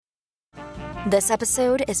This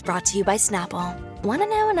episode is brought to you by Snapple. Want to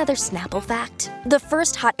know another Snapple fact? The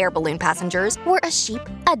first hot air balloon passengers were a sheep,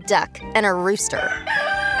 a duck, and a rooster.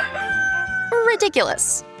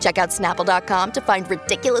 Ridiculous. Check out Snapple.com to find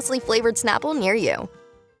ridiculously flavored Snapple near you.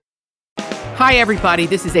 Hi, everybody.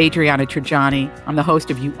 This is Adriana Trajani. I'm the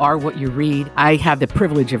host of You Are What You Read. I have the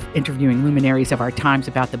privilege of interviewing luminaries of our times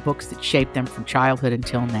about the books that shaped them from childhood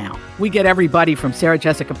until now. We get everybody from Sarah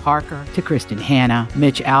Jessica Parker to Kristen Hanna,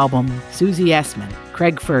 Mitch Albom, Susie Essman,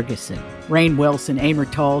 Craig Ferguson, Rainn Wilson, Amor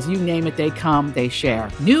Tolls, you name it, they come, they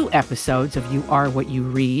share. New episodes of You Are What You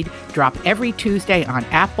Read drop every Tuesday on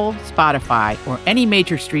Apple, Spotify, or any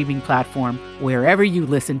major streaming platform wherever you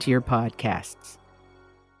listen to your podcasts.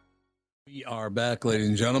 We are back, ladies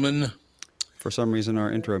and gentlemen. For some reason,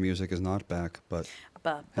 our intro music is not back, but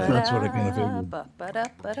that's what I kind of figured.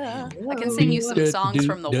 I can sing you some songs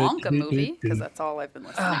from the Wonka movie, because that's all I've been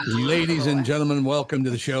listening to. Ladies and gentlemen, welcome to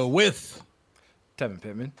the show with Tevin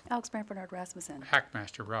Pittman, Alex Brandt Bernard Rasmussen,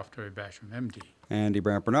 Hackmaster Ralph Dory Basham, MD, Andy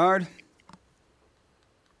Brandt Bernard,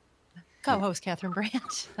 co-host Catherine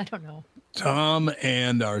Brandt. I don't know. Tom,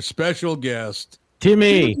 and our special guest,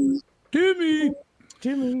 Timmy.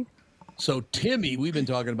 So, Timmy, we've been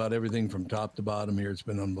talking about everything from top to bottom here. It's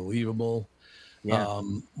been unbelievable. Yeah.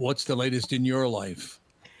 What's the latest in your life?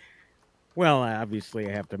 Well, obviously,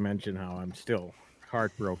 I have to mention how I'm still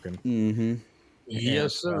heartbroken. Mm-hmm.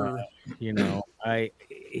 Yes, sir.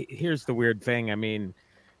 Here's the weird thing. I mean,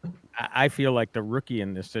 I feel like the rookie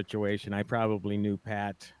in this situation. I probably knew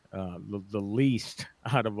Pat the least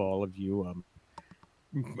out of all of you.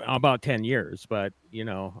 About 10 years, but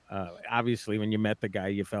obviously when you met the guy,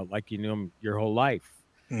 you felt like you knew him your whole life.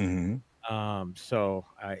 Mm-hmm. So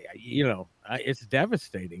it's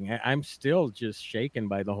devastating. I'm still just shaken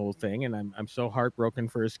by the whole thing, and I'm so heartbroken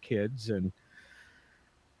for his kids, and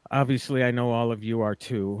obviously I know all of you are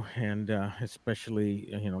too, and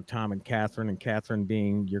especially Tom and Catherine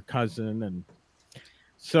being your cousin, and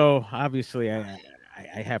so obviously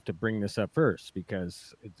I have to bring this up first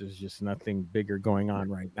because there's just nothing bigger going on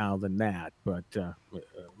right now than that. But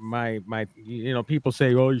my people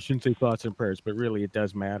say, oh, you shouldn't say thoughts and prayers, but really it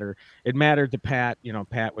does matter. It mattered to Pat.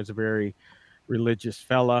 Pat was a very religious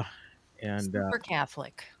fella and super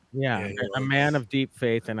Catholic. Yeah, a man of deep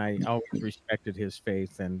faith, and I always respected his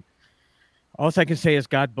faith. And all I can say is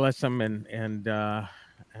God bless him. And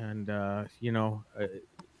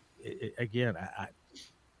again,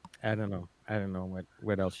 I don't know. I don't know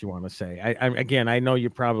what else you want to say. I know you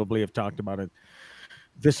probably have talked about it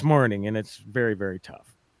this morning, and it's very, very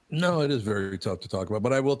tough. No, it is very tough to talk about.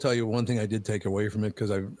 But I will tell you one thing I did take away from it,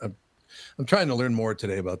 because I'm trying to learn more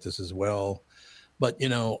today about this as well. But,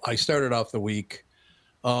 I started off the week,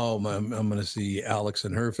 I'm going to see Alex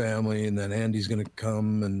and her family, and then Andy's going to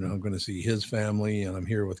come, and I'm going to see his family, and I'm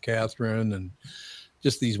here with Catherine, and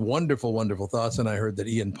just these wonderful, wonderful thoughts. And I heard that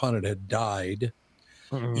Ian Punnett had died.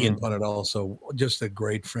 Mm-hmm. Ian Punnett, also just a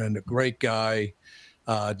great friend, a great guy,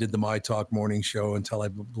 did the My Talk morning show until I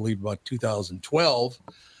believe about 2012.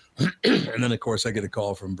 And then, of course, I get a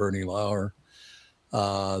call from Bernie Lauer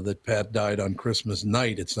that Pat died on Christmas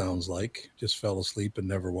night, it sounds like. Just fell asleep and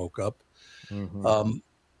never woke up. Mm-hmm.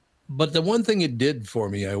 But the one thing it did for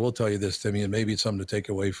me, I will tell you this, Timmy, and maybe it's something to take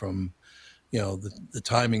away from, the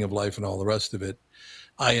timing of life and all the rest of it.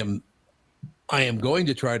 I am going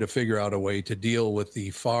to try to figure out a way to deal with the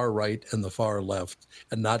far right and the far left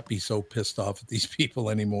and not be so pissed off at these people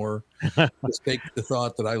anymore. Just take the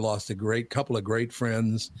thought that I lost a couple of great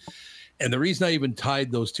friends. And the reason I even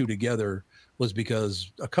tied those two together was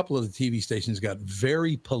because a couple of the TV stations got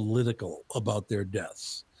very political about their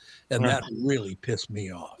deaths. And that really pissed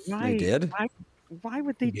me off. They did? Why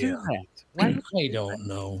would they do that? I don't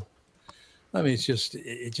know. I mean,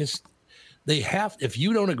 they have, if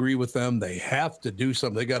you don't agree with them, they have to do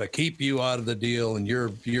something. They got to keep you out of the deal, and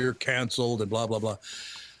you're canceled and blah, blah, blah.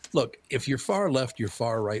 Look, if you're far left, you're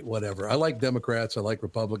far right, whatever. I like Democrats. I like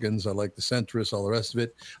Republicans. I like the centrists, all the rest of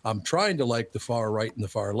it. I'm trying to like the far right and the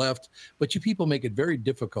far left, but you people make it very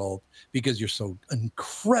difficult because you're so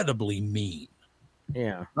incredibly mean.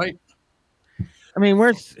 Yeah. Right. I mean,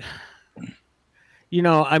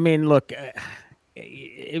 look,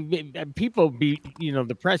 people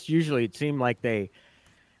the press usually, it seemed like they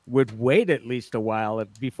would wait at least a while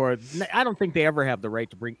before. I don't think they ever have the right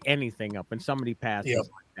to bring anything up when somebody passes like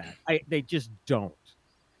that. They just don't.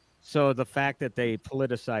 So the fact that they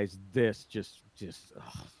politicize this just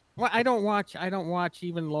well, I don't watch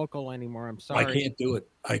even local anymore. I'm sorry. I can't do it.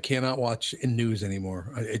 I cannot watch in news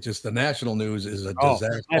anymore. It just, the national news is a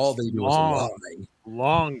disaster. All they do is lie.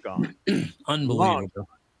 Long gone. Unbelievable.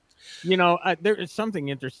 There is something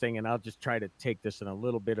interesting, and I'll just try to take this in a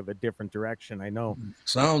little bit of a different direction. I know.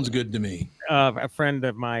 Sounds good to me. A friend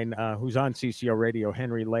of mine who's on CCO Radio,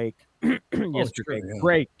 Henry Lake, yesterday,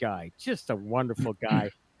 great guy, just a wonderful guy.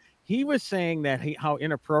 He was saying that how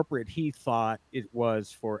inappropriate he thought it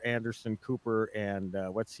was for Anderson Cooper and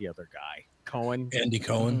what's the other guy? Cohen. Andy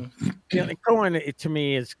Cohen. Cohen, to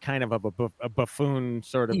me, is kind of a buffoon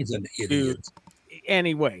sort of. He's an idiot.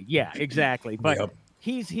 Anyway, yeah, exactly. But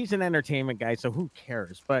he's an entertainment guy, so who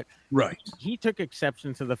cares? But he took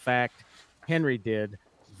exception to the fact, Henry did,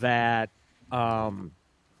 that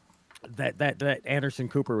that Anderson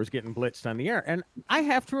Cooper was getting blitzed on the air, and I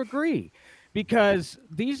have to agree. Because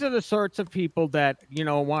these are the sorts of people that,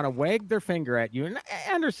 want to wag their finger at you. And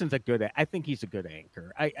Anderson's I think he's a good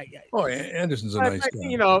anchor. Anderson's a nice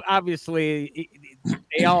guy. Obviously,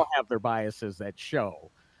 they all have their biases that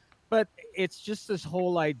show. But it's just this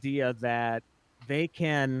whole idea that they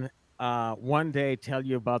can one day tell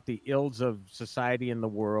you about the ills of society and the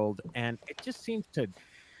world. And it just seems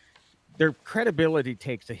their credibility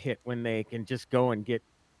takes a hit when they can just go and get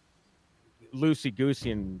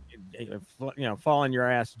loosey-goosey and falling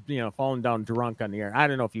your ass, falling down drunk on the air. I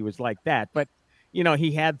don't know if he was like that, but he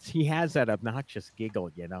has that obnoxious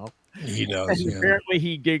giggle. He does. Apparently,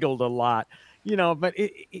 he giggled a lot. But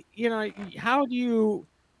how do you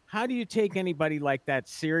take anybody like that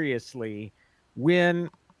seriously when?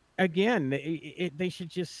 Again, they should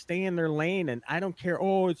just stay in their lane, and I don't care.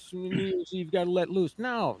 Oh, it's news, you've got to let loose.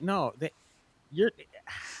 No.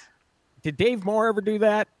 Did Dave Moore ever do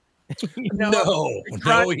that? No,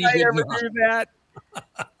 he ever do that?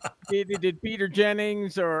 Did Peter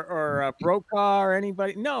Jennings or Brokaw or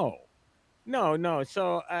anybody? No.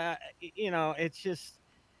 So it's just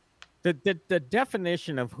the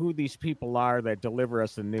definition of who these people are that deliver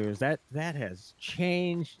us the news that has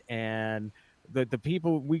changed, and the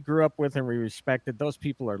people we grew up with and we respected, those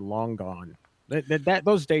people are long gone.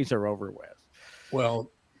 Those days are over with. Well,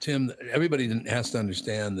 Tim, everybody has to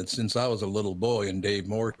understand that since I was a little boy and Dave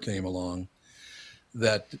Moore came along,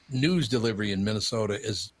 that news delivery in Minnesota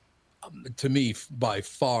is, to me, by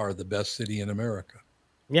far the best city in America.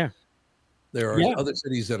 Yeah. There are other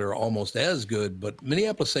cities that are almost as good, but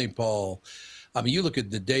Minneapolis, St. Paul, I mean, you look at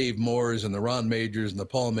the Dave Moores and the Ron Majors and the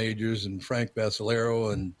Paul Majors and Frank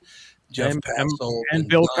Basilero and Jeff Passel and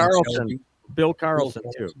Bill Carlson. Shelby. Bill Carlson,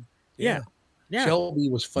 too. Yeah. Shelby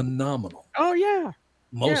was phenomenal. Oh, yeah.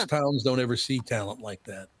 Most towns don't ever see talent like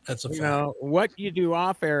that. That's a fact. What you do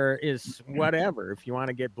off air is whatever. If you want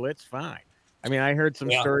to get blitzed, fine. I mean, I heard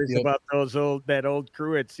some stories about that old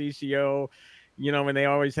crew at CCO, when they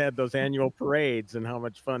always had those annual parades and how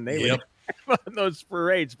much fun they would have on those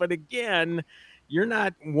parades. But again, you're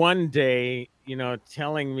not one day,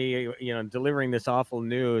 telling me, delivering this awful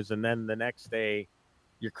news, and then the next day,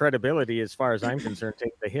 your credibility, as far as I'm concerned,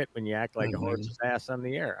 takes the hit when you act like a horse's ass on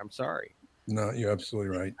the air. I'm sorry. No, you're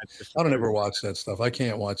absolutely right. I don't ever watch that stuff. I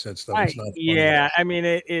can't watch that stuff. It's not fun. Yeah, I mean,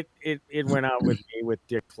 it went out with me with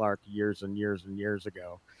Dick Clark years and years and years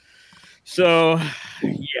ago. So,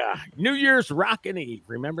 New Year's Rockin' Eve.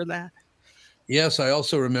 Remember that? Yes, I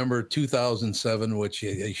also remember 2007, which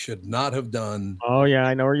he should not have done. Oh, yeah,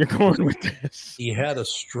 I know where you're going with this. He had a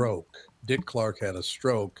stroke. Dick Clark had a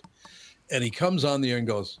stroke, and he comes on the air and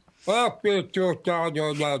goes, Happy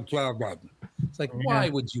 2007. It's like, why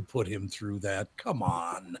would you put him through that? Come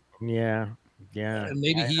on. Yeah. And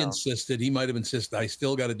maybe he insisted. He might have insisted, I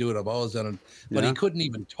still got to do it. I've always done it. But he couldn't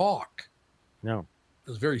even talk. No. It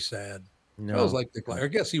was very sad. No. I always liked Dick Clark. I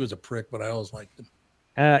guess he was a prick, but I always liked him.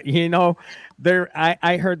 I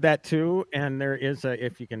heard that too. And there is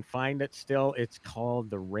if you can find it still, it's called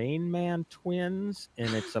the Rain Man Twins.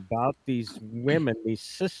 And it's about these women, these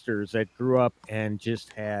sisters that grew up and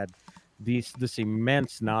just had this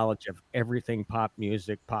immense knowledge of everything pop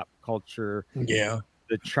music, pop culture, the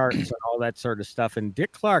charts and all that sort of stuff. And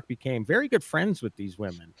Dick Clark became very good friends with these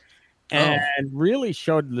women and really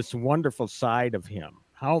showed this wonderful side of him,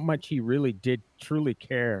 how much he really did truly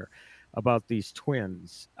care about these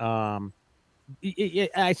twins. I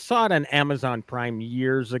saw it on Amazon Prime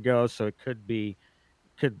years ago, so it could be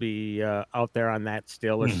out there on that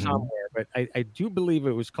still or somewhere. But I do believe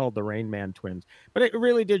it was called the Rain Man Twins. But it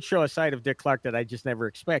really did show a side of Dick Clark that I just never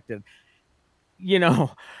expected.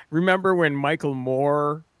 Remember when Michael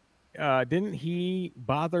Moore, didn't he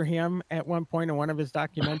bother him at one point in one of his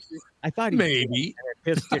documentaries? I thought he maybe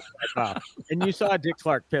pissed Dick Clark off. And you saw Dick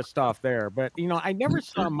Clark pissed off there. But, I never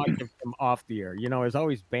saw much of him off the air. It was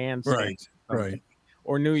always band right.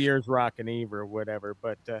 Or New Year's Rockin' Eve or whatever.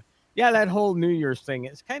 But, that whole New Year's thing,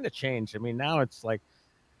 it's kind of changed. I mean, now it's like,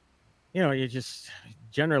 you just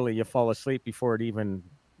generally you fall asleep before it even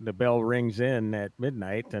the bell rings in at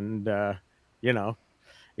midnight, and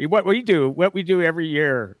what we do every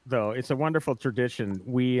year, though, it's a wonderful tradition.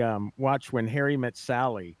 We watch When Harry Met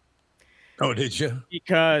Sally. Oh, did you?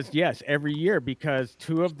 Because yes, every year, because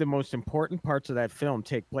two of the most important parts of that film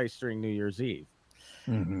take place during New Year's Eve.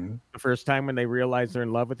 Mm-hmm. The first time when they realize they're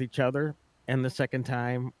in love with each other, and the second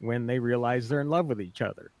time when they realize they're in love with each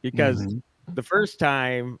other. Because the first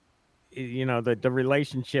time, the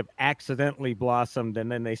relationship accidentally blossomed,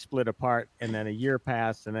 and then they split apart, and then a year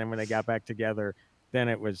passed, and then when they got back together, then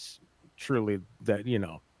it was truly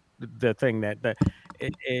the thing that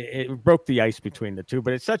it broke the ice between the two.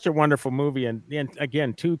 But it's such a wonderful movie, and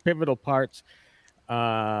again, two pivotal parts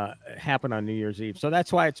happen on New Year's Eve, so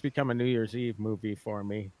that's why it's become a New Year's Eve movie for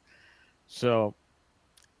me. So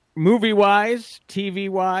movie wise, TV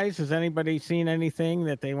wise, has anybody seen anything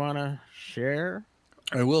that they want to share?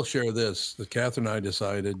 I will share this, that Catherine and I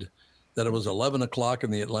decided that it was 11 o'clock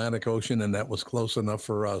in the Atlantic Ocean, and that was close enough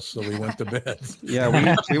for us, so we went to bed. Yeah,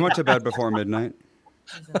 we went to bed before midnight.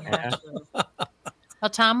 Well,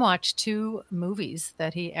 Tom watched 2 movies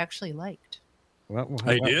that he actually liked.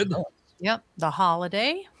 I did? Yep. The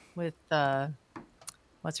Holiday with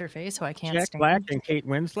what's her face, who I can't Jack stand. Black and Kate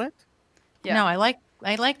Winslet? Yeah. No, I like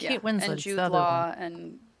Kate Winslet. And Jude Law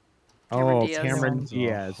and Cameron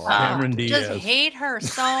Diaz. Cameron Diaz. Just hate her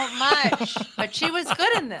so much, but she was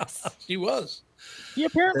good in this. She was. He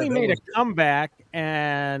apparently made a comeback,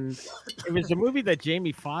 and it was a movie that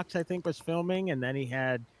Jamie Foxx, I think, was filming, and then he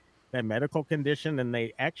had that medical condition, and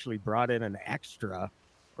they actually brought in an extra,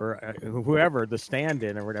 or whoever, the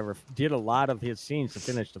stand-in or whatever, did a lot of his scenes to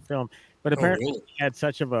finish the film. But apparently he had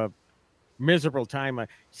such of a miserable time.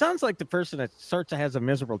 Sounds like the person that has a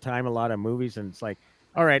miserable time a lot of movies, and it's like,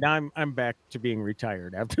 all right, I'm back to being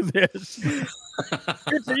retired after this.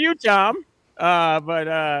 Good for you, Tom. No.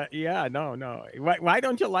 Why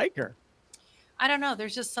don't you like her? I don't know.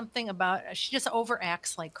 There's just something about she just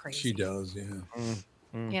overacts like crazy. She does, yeah.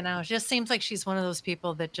 It just seems like she's one of those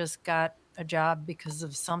people that just got a job because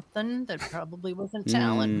of something that probably wasn't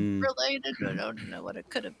talent related. I don't know what it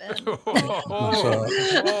could have been.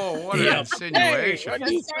 What an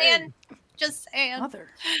insinuation. Just saying. Mother.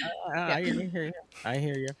 I hear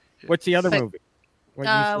you. What's the other movie?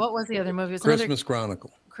 What was the other movie? It was Christmas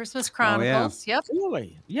Chronicle. Christmas Chronicles. Yep.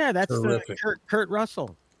 Really? Yeah, that's Terrific. Kurt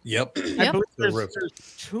Russell. Yep. I believe there's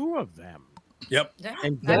 2 of them. Yep.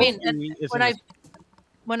 And I mean,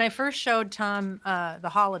 when I first showed Tom The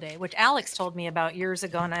Holiday, which Alex told me about years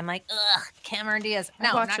ago, and I'm like, ugh, Cameron Diaz.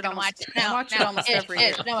 No, I'm not going to watch it. I watch it almost every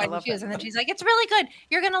year. No, I refuse. And then she's like, it's really good.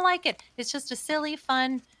 You're going to like it. It's just a silly,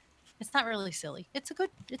 fun. It's not really silly. It's a good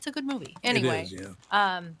movie. Anyway, it is,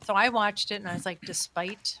 yeah. So I watched it, and I was like,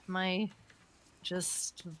 despite my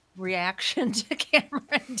just reaction to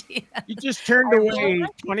Cameron Diaz, you just turned away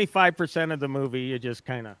 25% of the movie. You just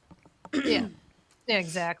kind of yeah,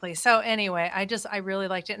 exactly. So anyway, I really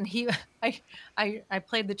liked it, and I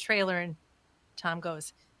played the trailer, and Tom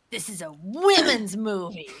goes, "This is a women's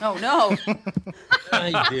movie." Oh no!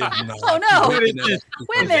 I did not. Oh no!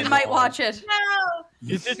 Women might watch it. No.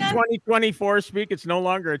 Is this 2024 speak? It's no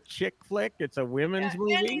longer a chick flick. It's a women's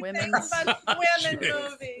movie. Women's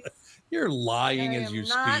movies. You're lying as you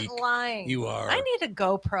not speak. Lying. You are. I need a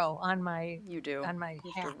GoPro on my You hat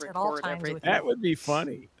should at all record times. everything. With That me. would be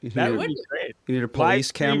funny. You That need, would be great. you need a police Live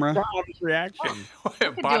stream camera. Tom's reaction.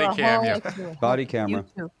 Body cam you. Body camera.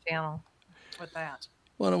 YouTube channel with that.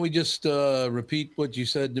 Why don't we just repeat what you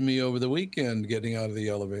said to me over the weekend getting out of the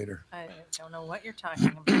elevator? I don't know what you're talking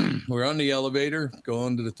about. We're on the elevator,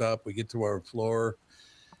 going to the top. We get to our floor,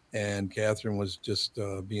 and Catherine was just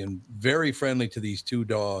being very friendly to these 2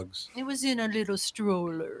 dogs. It was in a little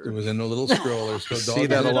stroller. It was in a little stroller. So See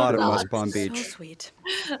that a lot at dogs. West Palm So Beach. sweet.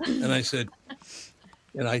 And I said,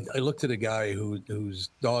 and I looked at a guy whose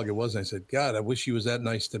dog it was, and I said, God, I wish he was that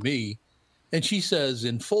nice to me. And she says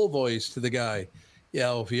in full voice to the guy, yeah,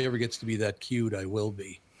 well, if he ever gets to be that cute, I will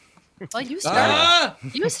be. Well, you started.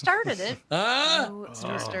 You started it.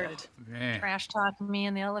 You started. Man. Trash talking me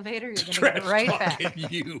in the elevator. You're going to get it right back.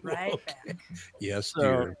 You. Right back. Yes, So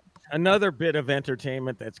dear. another bit of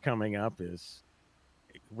entertainment that's coming up is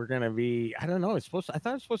we're going to be, I don't know, I thought it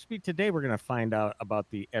was supposed to be today. We're going to find out about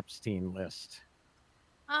the Epstein list.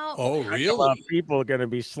 Oh, A lot really? of people are going to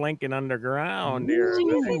be slinking underground here. Do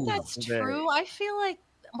you think that's today. true? I feel like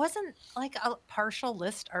wasn't like a partial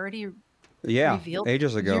list already Yeah, revealed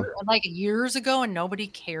ages ago. years ago, and nobody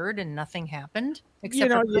cared and nothing happened except You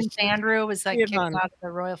know, for Prince Andrew was like see it kicked on- out of the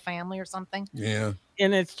royal family or something. Yeah.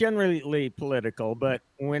 And it's generally political, but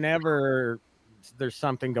whenever there's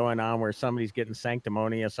something going on where somebody's getting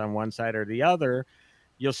sanctimonious on one side or the other,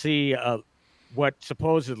 you'll see what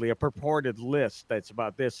supposedly a purported list that's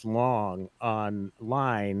about this long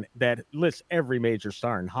online that lists every major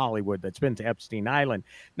star in Hollywood that's been to Epstein Island.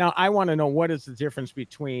 Now, I want to know, what is the difference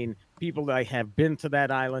between people that have been to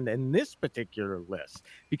that island and this particular list?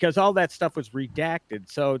 Because all that stuff was redacted.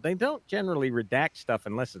 So they don't generally redact stuff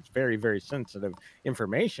unless it's very, very sensitive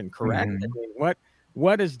information, correct? I mean,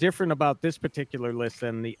 what is different about this particular list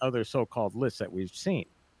than the other so-called lists that we've seen?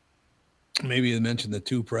 Maybe you mentioned the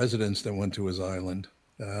 2 presidents that went to his island.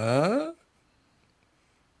 I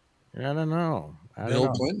don't know. Bill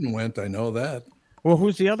Clinton went. I know that. Well,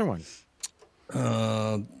 who's the other one?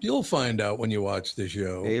 You'll find out when you watch the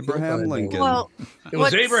show. Abraham Lincoln. Well, it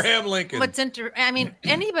was Abraham Lincoln. I mean,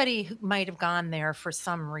 anybody who might have gone there for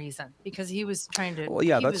some reason because he was trying to. Well,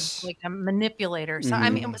 yeah, he was like a manipulator. So I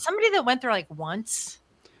mean, somebody that went there like once,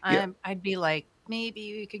 I'd be like, maybe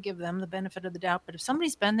you could give them the benefit of the doubt. But if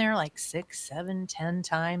somebody's been there like 6, 7, 10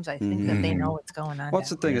 times, I think that they know what's going on. What's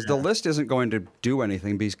the thing is the list isn't going to do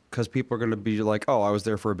anything because people are going to be like, oh, I was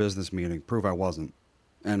there for a business meeting. Prove I wasn't.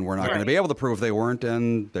 And we're not going to be able to prove they weren't.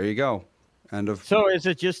 And there you go. End of. So is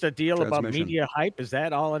it just a deal about media hype? Is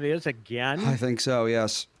that all it is again? I think so,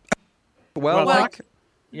 yes. Well,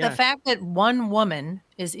 the fact that one woman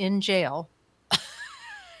is in jail,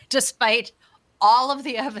 despite all of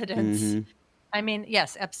the evidence. I mean,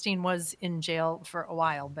 yes, Epstein was in jail for a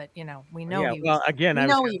while, but we know he was. Well, again,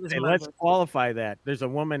 let's qualify that. There's a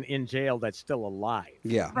woman in jail that's still alive.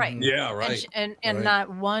 Yeah. Right. Yeah. Right. And not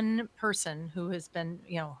one person who has been,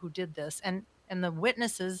 who did this, and the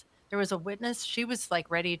witnesses. There was a witness. She was like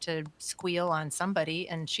ready to squeal on somebody,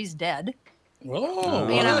 and she's dead. Oh.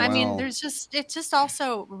 I mean, it's just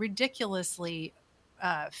also ridiculously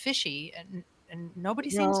fishy, and nobody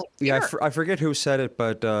seems to care. Yeah, I forget who said it,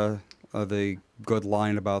 but. The good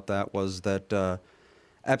line about that was that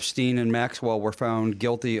Epstein and Maxwell were found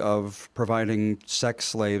guilty of providing sex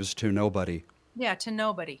slaves to nobody. Yeah, to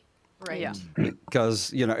nobody. Right. Yeah.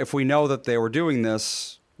 Because, if we know that they were doing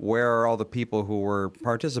this, where are all the people who were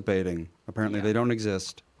participating? Apparently they don't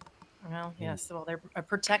exist. Well, yes. Well, they're a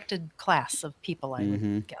protected class of people, I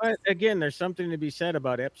would guess. But again, there's something to be said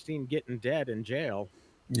about Epstein getting dead in jail.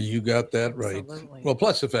 You got that right. Absolutely. Well,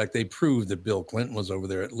 plus the fact they proved that Bill Clinton was over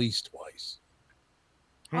there at least twice.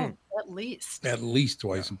 Oh, at least. At least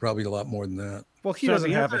twice, and probably a lot more than that. Well, he doesn't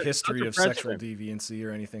have a history of sexual deviancy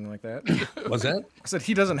or anything like that. What's that? I said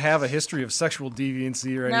he doesn't have a history of sexual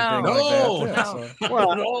deviancy or anything like that.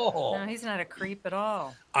 No, he's not a creep at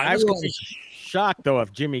all. I will be shocked, though,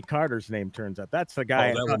 if Jimmy Carter's name turns up. That's the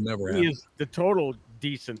guy. That would never happen. He is the total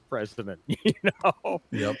decent president,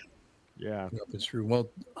 Yep. Yeah. Yep, it's true.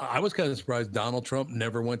 Well, I was kind of surprised Donald Trump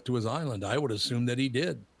never went to his island. I would assume that he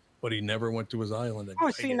did, but he never went to his island.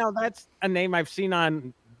 Oh, see, now that's a name I've seen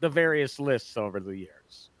on the various lists over the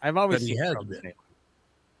years. I've always seen Trump's name.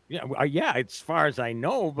 Yeah, as far as I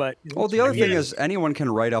know, but... Well, the other thing is anyone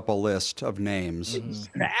can write up a list of names.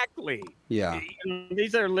 Exactly. Yeah.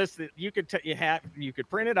 These are lists that you could you could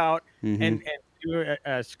print it out and do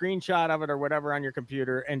a screenshot of it or whatever on your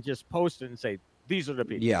computer and just post it and say, these are the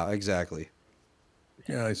people. Yeah, exactly.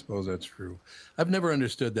 Yeah, I suppose that's true. I've never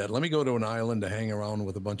understood that. Let me go to an island to hang around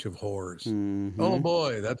with a bunch of whores. Oh,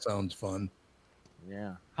 boy, that sounds fun.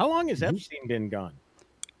 Yeah. How long has Epstein been gone?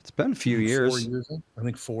 It's been a few years. 4 years, I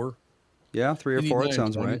think 4. Yeah, 3 or 4. It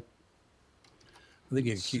sounds right. I think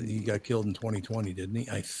he got killed in 2020, didn't he?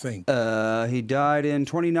 I think. He died in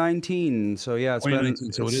 2019. So, yeah, it's been...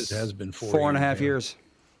 So it has been 4.5 years.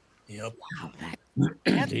 Yep. Wow,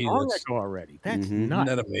 that's long ago already. That's nuts.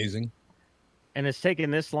 Isn't that amazing? And it's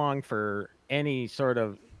taken this long for any sort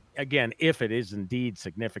of, again, if it is indeed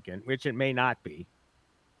significant, which it may not be,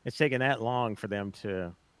 it's taken that long for them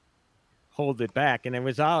to hold it back. And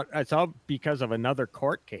it's all because of another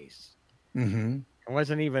court case. It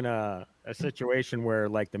wasn't even a situation where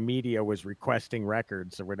like the media was requesting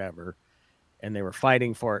records or whatever, and they were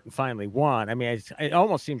fighting for it and finally won. I mean, it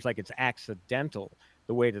almost seems like it's accidental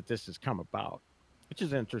the way that this has come about, which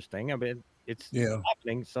is interesting. I mean, it's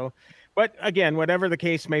happening. So, but again, whatever the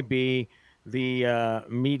case may be, the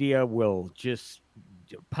media will just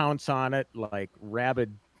pounce on it like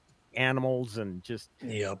rabid animals and just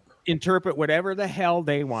interpret whatever the hell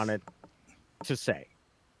they want it to say.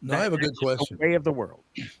 No, I have a good question. The way of the world.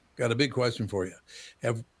 Got a big question for you.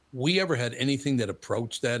 Have we ever had anything that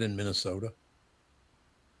approached that in Minnesota?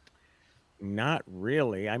 Not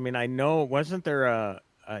really. I mean, I know, wasn't there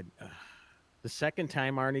the second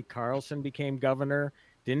time Arnie Carlson became governor,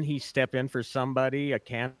 didn't he step in for somebody, a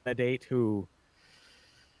candidate who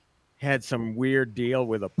had some weird deal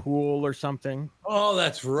with a pool or something? Oh,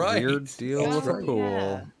 that's right. Weird deal with a pool.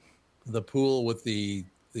 Yeah. The pool with the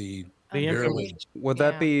The Barely. Would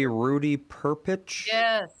that be Rudy Perpich?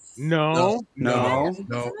 Yes. No. No, it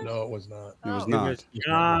was not. It was It not. was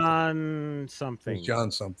John It something. was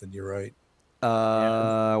John something. You're right.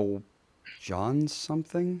 John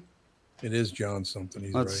something? It is John something.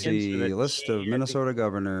 He's Let's right. see. List of Minnesota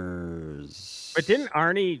governors. But didn't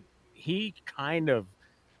Arnie, he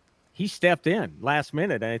stepped in last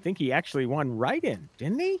minute, and I think he actually won write-in,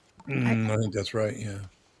 didn't he? I think that's right. Yeah.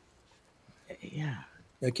 Yeah.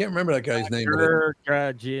 I can't remember that guy's name.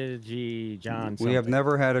 John. We have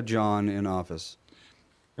never had a John in office.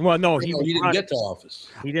 Well, no, He was didn't running. get to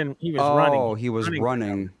office. He didn't. He was running. Oh, he was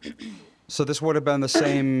running. So this would have been the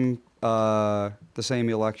same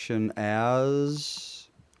election as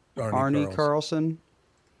Arnie Carlson.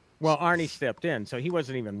 Well, Arnie stepped in, so he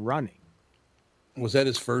wasn't even running. Was that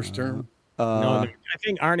his first term? No, I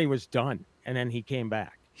think Arnie was done, and then he came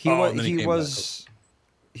back. He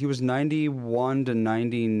was 91 to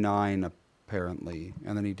 99 apparently,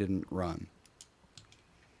 and then he didn't run.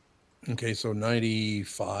 Okay, so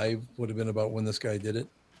 95 would have been about when this guy did it.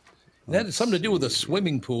 And that had something to do with a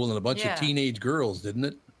swimming pool and a bunch of teenage girls, didn't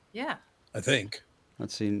it? Yeah. I think.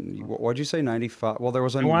 Let's see. What'd you say? 95? Well, there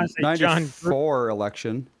was a wanna say 94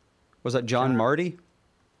 election. Was that John Marty?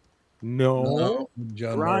 No.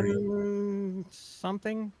 John Marty.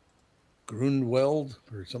 Something. Grunwald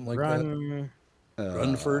or something like that.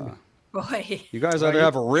 Grunford. Boy. You guys either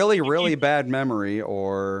have a really, really bad memory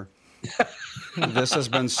or this has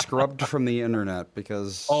been scrubbed from the internet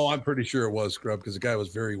because... Oh, I'm pretty sure it was scrubbed because the guy was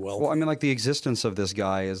very wealthy. Well, I mean, like the existence of this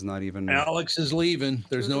guy is not even... Alex is leaving.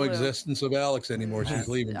 There's no Boogaloo. existence of Alex anymore. She's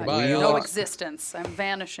leaving. Goodbye, No Alex. existence. I'm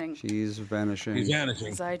vanishing. She's vanishing. He's vanishing.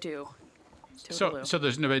 As I do. So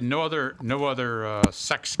there's been no other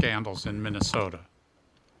sex scandals in Minnesota.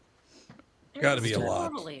 Got to be a lot.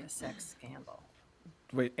 Totally a sex scandal.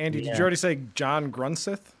 Wait, Andy, did you already say John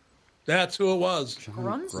Grunseth? That's who it was.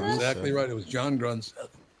 Grunseth? Exactly right. It was John Grunseth.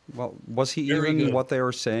 Well, was he Very even good. what they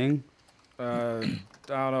were saying? I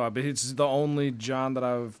don't know, but it's the only John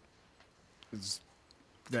that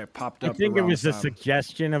that popped I up. think it around was a time.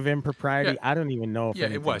 suggestion of impropriety. Yeah. I don't even know if Yeah, it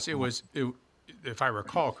anything- was. It was. If I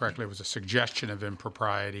recall correctly, it was a suggestion of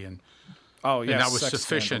impropriety, and Oh, yeah, and that was sex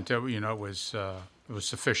sufficient. It was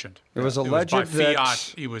sufficient. It was by alleged fiat.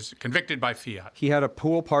 that He was convicted by fiat. he had a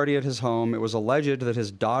pool party at his home. It was alleged that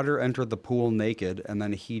his daughter entered the pool naked, and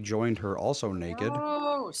then he joined her also naked.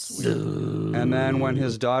 Gross. And then when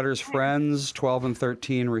his daughter's friends, 12 and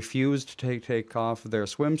 13, refused to take off their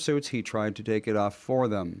swimsuits, he tried to take it off for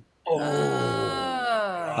them.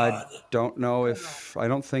 I don't know if... I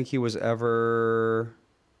don't think he was ever...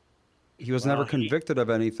 He was never convicted of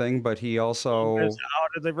anything, but he also... He was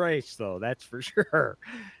out of the race, though. That's for sure.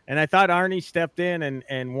 And I thought Arnie stepped in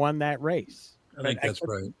and won that race. I think that's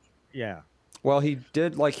right. Yeah. Well, he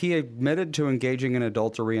did, like, he admitted to engaging in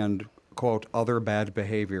adultery and, quote, other bad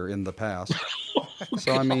behavior in the past.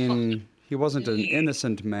 So, I mean, he wasn't an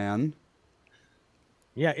innocent man.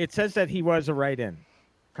 Yeah, it says that he was a write-in.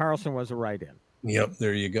 Carlson was a write-in. Yep,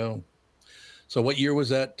 there you go. So what year was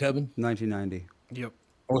that, Tevin? 1990. Yep.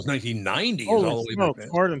 It was 1990. Oh, all the way back then.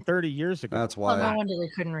 more than 30 years ago. That's Well, why. no wonder they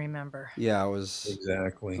couldn't remember. Yeah, it was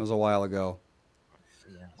Exactly. a while ago.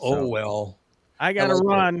 Oh, well. I got to Hello.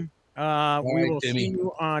 run. We right, will Timmy. see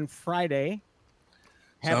you on Friday.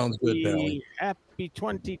 Sounds good, Pally. Happy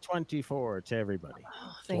 2024 to everybody.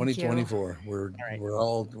 Thank 2024.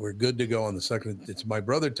 We're good to go on the second. It's my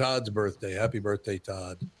brother Todd's birthday. Happy birthday,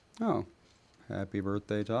 Todd. Oh, happy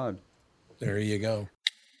birthday, Todd. There you go.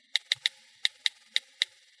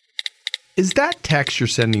 Is that text you're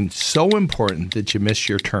sending so important that you missed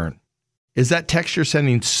your turn? Is that text you're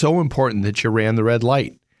sending so important that you ran the red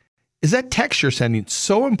light? Is that text you're sending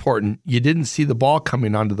so important you didn't see the ball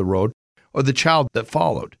coming onto the road or the child that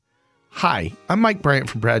followed? Hi, I'm Mike Bryant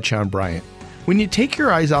from Bradshaw & Bryant. When you take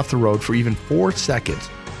your eyes off the road for even 4 seconds,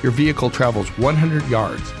 your vehicle travels 100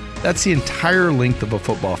 yards. That's the entire length of a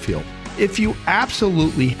football field. If you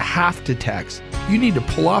absolutely have to text, you need to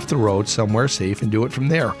pull off the road somewhere safe and do it from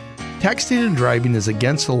there. Texting and driving is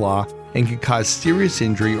against the law and can cause serious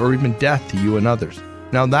injury or even death to you and others.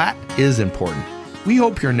 Now that is important. We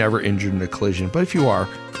hope you're never injured in a collision, but if you are,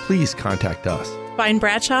 please contact us. Find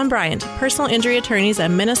Bradshaw & Bryant, personal injury attorneys at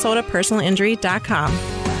minnesotapersonalinjury.com.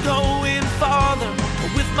 Going farther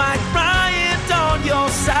with Mike Bryant on your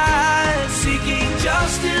side, seeking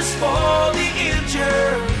justice for the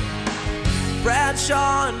injured.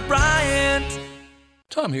 Bradshaw and Bryant.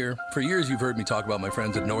 Tom here. For years, you've heard me talk about my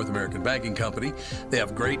friends at North American Banking Company. They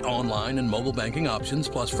have great online and mobile banking options,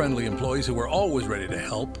 plus friendly employees who are always ready to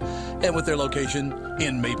help. And with their location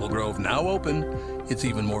in Maple Grove now open, it's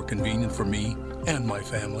even more convenient for me and my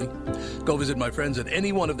family. Go visit my friends at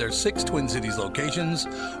any one of their 6 Twin Cities locations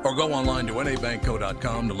or go online to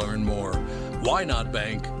nabankco.com to learn more. Why not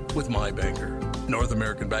bank with my banker? North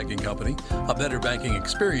American Banking Company, a better banking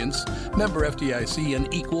experience, member FDIC,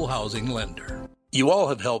 and equal housing lender. You all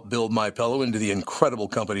have helped build MyPillow into the incredible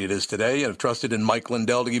company it is today and have trusted in Mike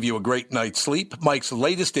Lindell to give you a great night's sleep. Mike's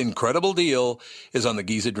latest incredible deal is on the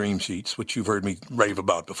Giza Dream Sheets, which you've heard me rave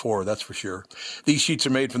about before, that's for sure. These sheets are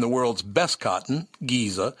made from the world's best cotton,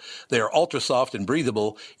 Giza. They are ultra soft and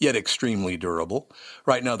breathable, yet extremely durable.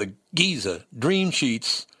 Right now, the Giza Dream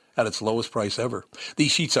Sheets at its lowest price ever.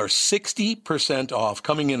 These sheets are 60% off,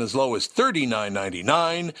 coming in as low as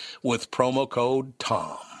 $39.99 with promo code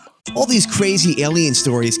TOM. All these crazy alien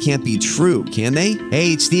stories can't be true, can they?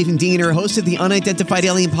 Hey, it's Stephen Diener, host of the Unidentified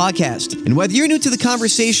Alien Podcast. And whether you're new to the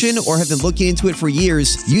conversation or have been looking into it for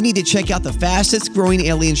years, you need to check out the fastest growing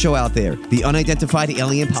alien show out there, the Unidentified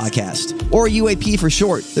Alien Podcast, or UAP for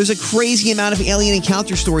short. There's a crazy amount of alien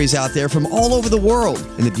encounter stories out there from all over the world.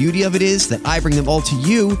 And the beauty of it is that I bring them all to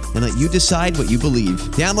you and let you decide what you believe.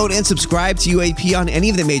 Download and subscribe to UAP on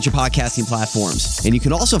any of the major podcasting platforms. And you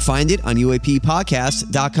can also find it on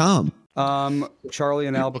UAPpodcast.com. Charlie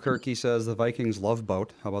in Albuquerque says the Vikings love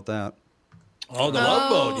boat. How about that? Oh, the Love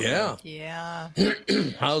Boat, yeah. Yeah.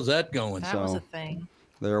 How's that going? That was a thing.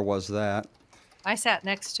 There was that. I sat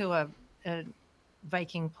next to a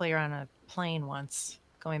Viking player on a plane once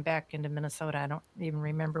going back into Minnesota. I don't even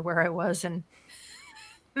remember where I was. And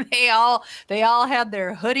they all had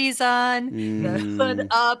their hoodies on, the hood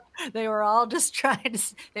up. They were all just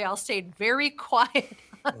they all stayed very quiet.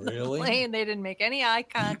 Really? The plane. They didn't make any eye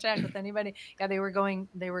contact with anybody. Yeah, they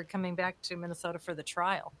were coming back to Minnesota for the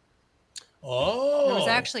trial. Oh. It was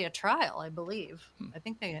actually a trial, I believe. I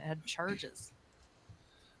think they had charges.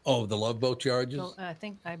 Oh, the Love Boat charges? So,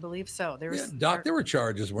 I believe so. There was Doc, there were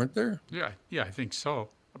charges, weren't there? Yeah, I think so.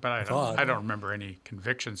 But I don't remember any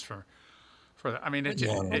convictions for that. I mean,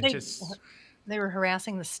 they were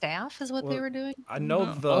harassing the staff is what they were doing? I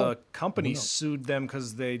know the company sued them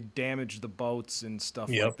because they damaged the boats and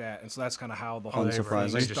stuff like that. And so that's kind of how the whole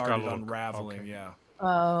thing started unraveling. Yeah.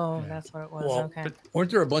 Oh, that's what it was. Well, okay. But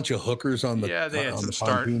weren't there a bunch of hookers on the they had some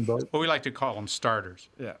pontoon boat? Well, we like to call them starters.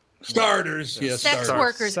 Yeah. Starters, yes. Sex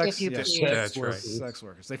workers, if you please. That's right. Sex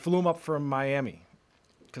workers. They flew them up from Miami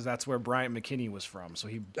because that's where Bryant McKinney was from. So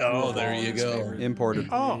he. Oh, there you go. Imported.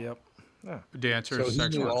 Oh. Yep. Yeah. Dancers, so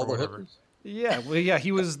sex workers, all the whatever. hookers? Yeah, well, yeah,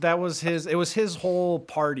 it was his whole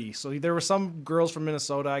party. So there were some girls from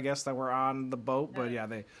Minnesota, I guess, that were on the boat, but yeah,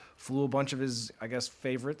 they flew a bunch of his, I guess,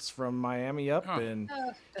 favorites from Miami up, and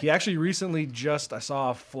he actually recently I saw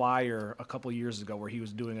a flyer a couple years ago where he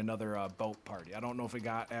was doing another boat party. I don't know if it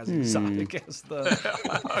got as exotic as the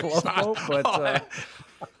Love Boat, but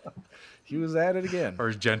he was at it again. Or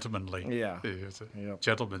gentlemanly. Yeah. It's a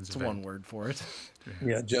gentleman's It's event. one word for it.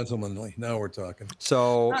 Yeah, gentlemanly. Now we're talking.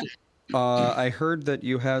 So I heard that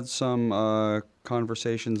you had some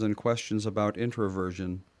conversations and questions about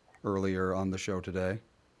introversion earlier on the show today.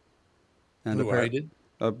 And I did?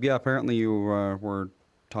 Yeah, apparently you were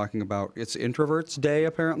talking about it's Introverts Day,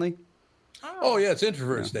 apparently. Oh, yeah, it's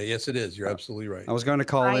Introverts Day. Yes, it is. You're absolutely right. I was going to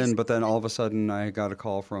call in, but then all of a sudden I got a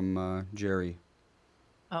call from Jerry.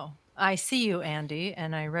 Oh, I see you, Andy,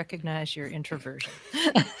 and I recognize your introversion.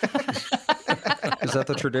 Is that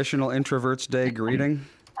the traditional Introverts Day greeting?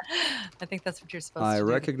 I think that's what you're supposed to I do.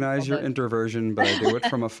 recognize your introversion, but I do it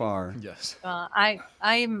from afar. Yes. I'm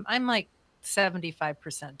like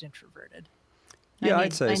 75% introverted. Yeah,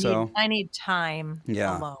 I'd say so. I need time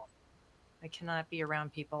Yeah. alone. I cannot be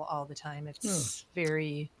around people all the time. It's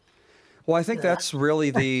very... Well, I think that's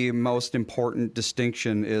really the most important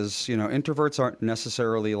distinction is, introverts aren't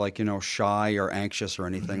necessarily like, shy or anxious or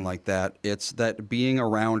anything like that. It's that being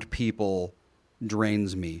around people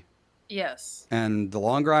drains me. Yes. And the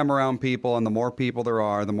longer I'm around people and the more people there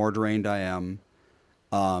are, the more drained I am.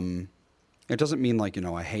 It doesn't mean like,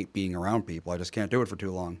 I hate being around people. I just can't do it for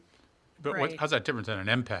too long. But how's that different than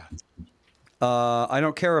an empath? I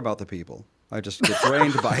don't care about the people. I just get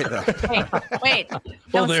drained by them. Wait.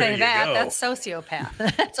 Don't say that. Go. That's sociopath.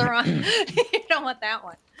 That's wrong. You don't want that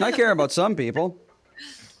one. I care about some people.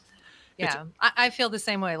 Yeah, I feel the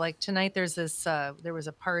same way. Like tonight, there was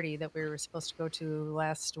a party that we were supposed to go to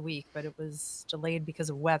last week, but it was delayed because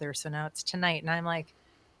of weather. So now it's tonight, and I'm like,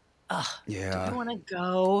 ugh, do I want to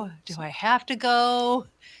go? Do I have to go?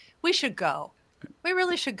 We should go. We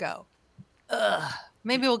really should go. Ugh.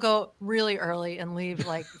 Maybe we'll go really early and leave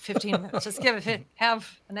like 15 minutes. Just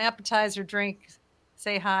have an appetizer, drink,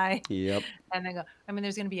 say hi. Yep. And then go. I mean,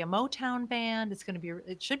 there's going to be a Motown band.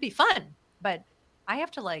 It should be fun, but I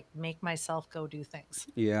have to like make myself go do things.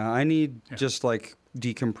 Yeah, I need just like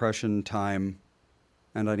decompression time,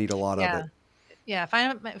 and I need a lot of it. Yeah,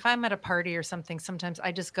 if I'm at a party or something, sometimes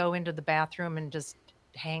I just go into the bathroom and just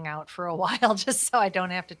hang out for a while, just so I don't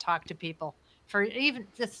have to talk to people for even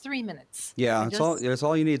just 3 minutes. Yeah, it's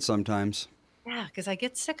all you need sometimes. Yeah, because I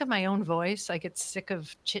get sick of my own voice. I get sick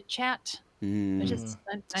of chit chat. I know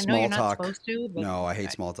Small you're not talk. supposed to. But No, I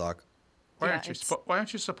hate small talk. Why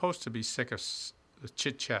aren't you supposed to be sick of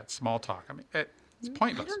chit chat, small talk? I mean, it's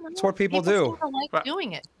pointless. It's what people do. People like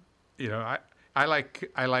doing it. You know, I like.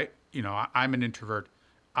 You know, I'm an introvert.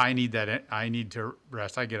 I need that. I need to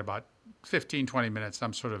rest. I get about 15, 20 minutes.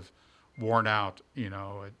 I'm sort of worn out. You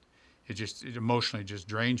know, it emotionally just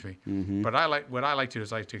drains me. But what I like to do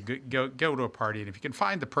is go to a party, and if you can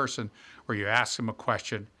find the person where you ask them a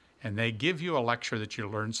question and they give you a lecture that you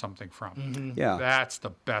learn something from. Yeah, that's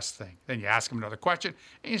the best thing. Then you ask them another question,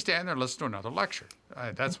 and you stand there and listen to another lecture.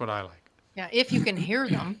 That's what I like. Yeah, if you can hear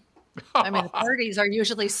them. I mean, the parties are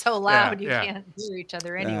usually so loud you can't hear each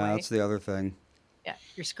other anyway. Yeah, that's the other thing. Yeah,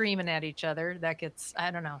 you're screaming at each other. That gets, I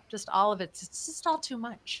don't know, just all of it's just all too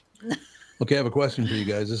much. Okay, I have a question for you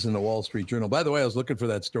guys. This is in the Wall Street Journal. By the way, I was looking for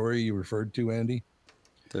that story you referred to, Andy.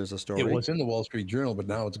 There's a story. It was in the Wall Street Journal, but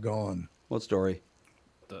now it's gone. What story?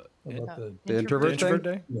 The introvert thing?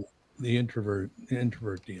 Day? Yeah, the introvert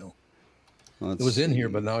deal. It was in here,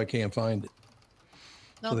 but now I can't find it.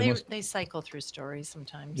 No, so they cycle through stories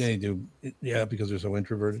sometimes. They do. Yeah, because they're so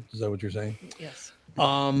introverted. Is that what you're saying? Yes.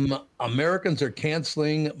 Americans are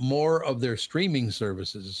canceling more of their streaming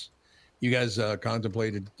services. You guys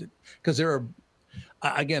contemplated, because there are,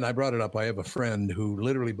 again, I brought it up. I have a friend who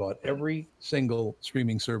literally bought every single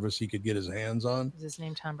streaming service he could get his hands on. Is his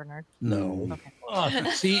name Tom Bernard? No. Okay.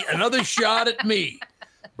 Oh, see, another shot at me.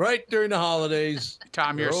 Right during the holidays.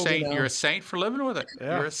 Tom, you're a saint. You're a saint for living with it.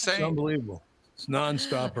 Yeah, you're a saint. It's unbelievable. It's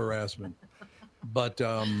nonstop harassment. But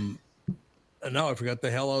now I forgot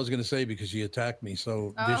the hell I was going to say because she attacked me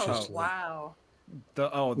so viciously. Wow.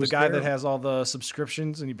 The guy that has all the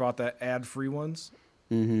subscriptions and he brought the ad-free ones.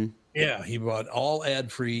 Yeah, he bought all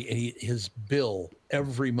ad-free, and his bill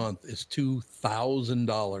every month is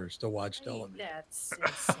 $2,000 to watch television. That's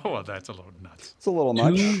well, that's a little nuts. It's a little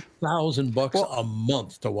much. $2,000 a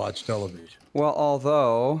month to watch television. Well,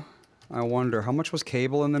 although I wonder how much was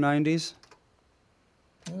cable in the 90s?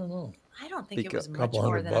 I don't know. I don't think it was much couple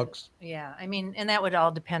more $100 than bucks. Yeah, I mean, and that would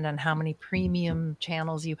all depend on how many premium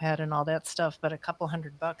channels you had and all that stuff. But a couple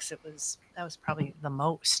 $100, that was probably the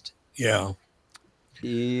most. Yeah.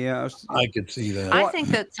 Yeah, I could see that. I think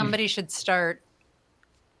that somebody should start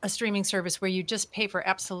a streaming service where you just pay for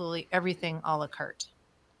absolutely everything a la carte.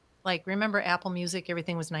 Like, remember Apple Music?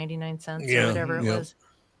 Everything was 99 cents or whatever it was.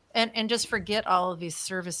 And just forget all of these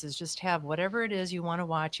services. Just have whatever it is you want to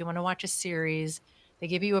watch. You want to watch a series. They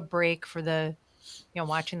give you a break for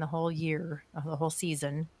watching the whole year, the whole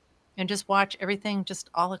season, and just watch everything just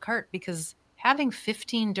a la carte, because having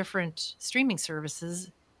 15 different streaming services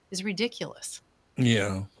is ridiculous.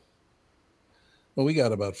 Yeah. Well, we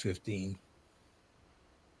got about 15.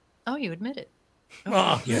 Oh, you admit it.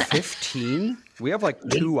 Oh, yeah. 15? We have like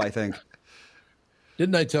 2, I think.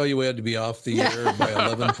 Didn't I tell you we had to be off the air by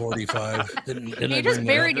 11:45? Didn't You just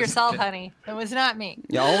buried yourself, honey. It was not me.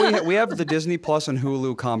 Yeah, we have the Disney Plus and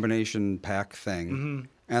Hulu combination pack thing,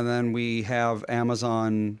 and then we have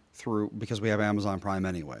Amazon because we have Amazon Prime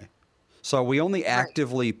anyway. So we only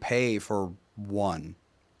actively pay for one,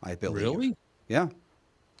 I believe. Really? Yeah.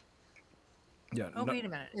 Yeah. Oh, wait a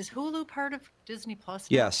minute. Is Hulu part of Disney Plus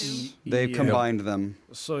now Yes, too? they combined them.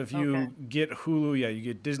 So if you get Hulu, you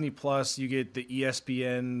get Disney Plus, you get the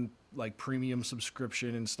ESPN like premium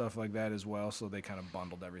subscription and stuff like that as well. So they kind of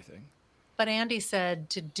bundled everything. But Andy said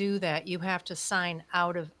to do that, you have to sign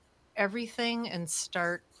out of everything and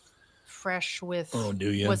start fresh with. Oh,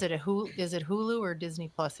 do you? Was it Is it Hulu or Disney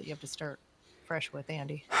Plus that you have to start fresh with,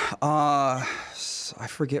 Andy? I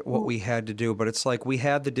forget what we had to do, but it's like we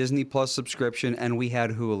had the Disney Plus subscription and we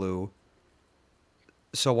had Hulu.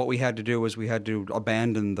 So what we had to do was we had to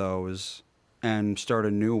abandon those and start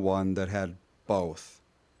a new one that had both.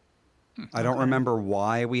 I don't remember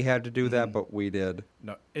why we had to do that, but we did.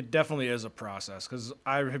 No, it definitely is a process, because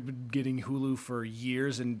I have been getting Hulu for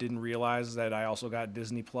years and didn't realize that I also got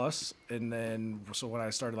Disney Plus. And then, so when I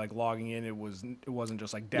started like logging in, it wasn't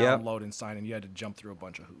just like download and sign in. You had to jump through a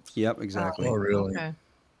bunch of hoops. Yep, exactly. Oh, really? Okay.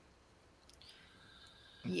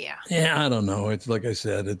 Yeah. Yeah, I don't know. It's like I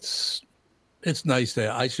said, It's nice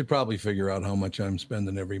that I should probably figure out how much I'm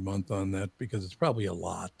spending every month on that because it's probably a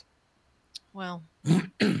lot. Well,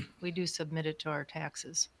 we do submit it to our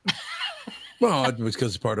taxes. Well, it's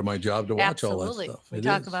because it's part of my job to watch Absolutely. all that stuff. We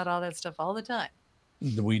talk about all that stuff all the time.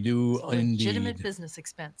 We do It's a legitimate indeed. business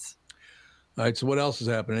expense. All right. So what else has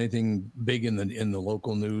happened? Anything big in the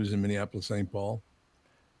local news in Minneapolis, St. Paul?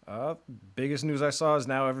 Biggest news I saw is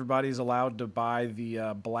now everybody's allowed to buy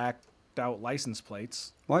the blacked out license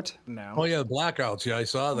plates. What? Now? Oh yeah, blackouts. Yeah, I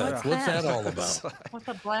saw that. What's that all about? What's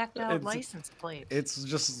a blacked out license plate? It's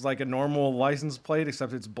just like a normal license plate,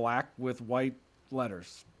 except it's black with white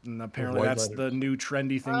letters. And apparently that's the new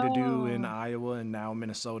trendy thing to do in Iowa and now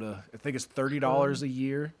Minnesota. I think it's $30 a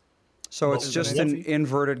year. So it's just an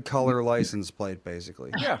inverted color license plate,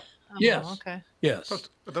 basically. Yeah. Yes. Okay. Yes.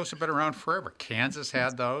 Those have been around forever. Kansas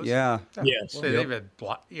had those. Yeah. Yes. They've had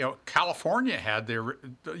California had their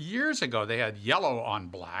years ago. They had yellow on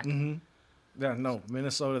black. Mm-hmm. Yeah. No,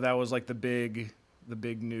 Minnesota. That was like the big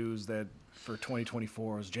news that for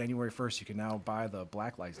 2024 was January 1st. You can now buy the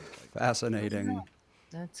black license plate. Fascinating.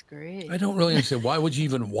 That's great. I don't really understand. Why would you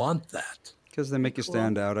even want that? Because they make you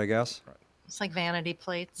stand out, I guess. It's like vanity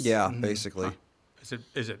plates. Yeah, basically.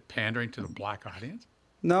 Is it pandering to the black audience?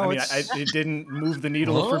 No, I mean, it didn't move the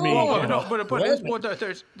needle for me. But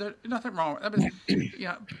there's nothing wrong. I mean,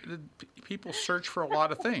 people search for a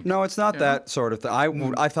lot of things. No, it's not that sort of thing.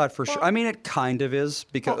 I thought for sure. I mean, it kind of is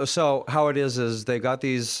because so how it is they got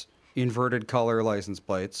these inverted color license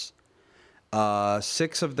plates.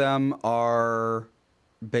 6 of them are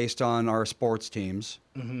based on our sports teams.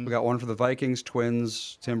 Mm-hmm. We got one for the Vikings,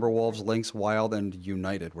 Twins, Timberwolves, Lynx, Wild, and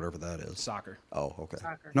United, whatever that is. Soccer. Oh, okay.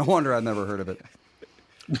 Soccer. No wonder I've never heard of it.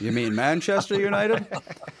 You mean Manchester United?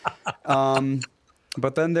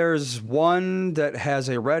 But then there's one that has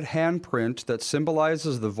a red handprint that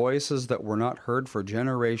symbolizes the voices that were not heard for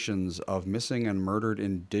generations of missing and murdered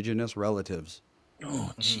Indigenous relatives.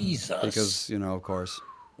 Oh, Jesus. Because, of course.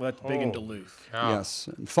 Well, that's big in Duluth. Yes.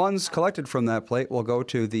 Funds collected from that plate will go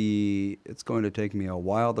to it's going to take me a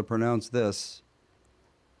while to pronounce this.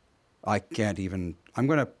 I can't even. I'm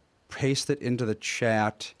going to paste it into the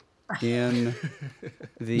chat in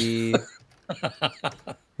the.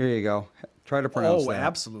 Here you go. Try to pronounce that. Oh,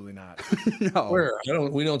 absolutely not. No. Where?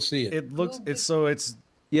 We don't see it. It looks.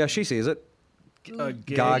 Yeah, she sees it.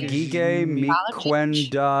 Gagige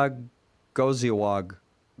Mikwenda Goziwag.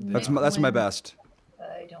 That's my best.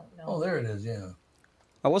 I don't know. Oh, there it is. Yeah.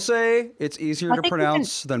 I will say it's easier to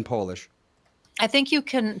pronounce than Polish. I think you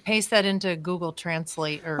can paste that into Google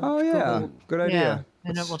Translate or. Oh yeah, Google, good idea. Yeah,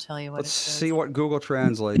 and it will tell you what. Let's see what Google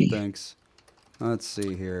Translate thinks. Let's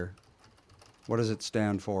see here. What does it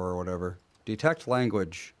stand for or whatever? Detect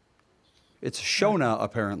language. It's Shona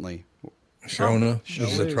apparently. Shona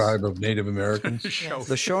is a tribe of Native Americans. Yes.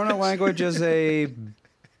 The Shona language is a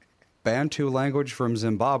Bantu language from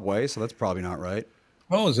Zimbabwe, so that's probably not right.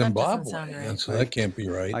 Oh, Zimbabwe. sound right. So that can't be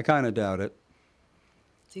right. I kind of doubt it.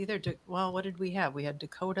 It's either what did we have? We had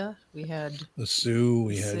Dakota. We had The Sioux.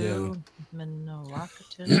 We Sioux,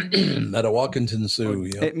 Menowakanton. Metawakanton Sioux.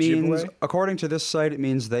 Yep. It means, according to this site, it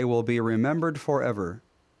means they will be remembered forever,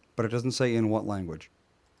 but it doesn't say in what language.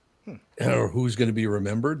 Or who's going to be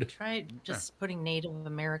remembered? Try just putting Native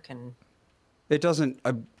American. It doesn't.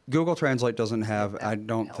 Google Translate doesn't have. I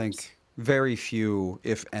don't think very few,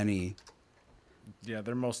 if any. Yeah,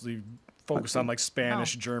 they're mostly focused on like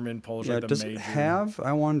Spanish, German, Polish. Yeah, like the does major. it have?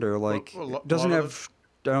 I wonder. Like, it doesn't have.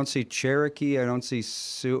 I don't see Cherokee. I don't see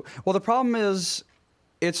Sioux. Well, the problem is,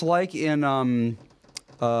 it's like in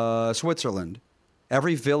Switzerland.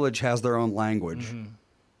 Every village has their own language. Mm-hmm.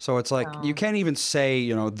 So it's like you can't even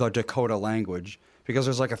say, the Dakota language because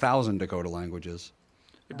there's like 1,000 Dakota languages.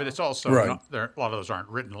 But it's also a lot of those aren't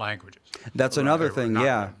written languages. That's another thing.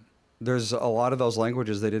 Yeah, written. there's a lot of those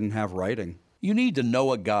languages they didn't have writing. You need to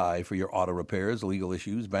know a guy for your auto repairs, legal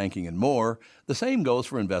issues, banking, and more. The same goes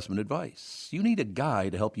for investment advice. You need a guy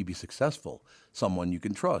to help you be successful, someone you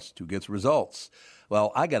can trust, who gets results.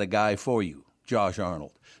 Well, I got a guy for you, Josh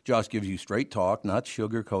Arnold. Josh gives you straight talk, not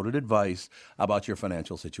sugar-coated advice about your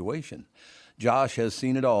financial situation. Josh has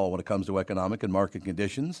seen it all when it comes to economic and market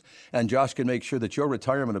conditions, and Josh can make sure that your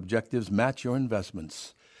retirement objectives match your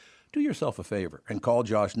investments. Do yourself a favor and call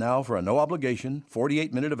Josh now for a no-obligation,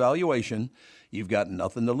 48-minute evaluation. You've got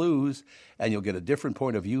nothing to lose, and you'll get a different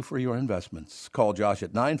point of view for your investments. Call Josh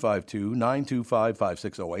at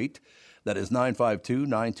 952-925-5608. That is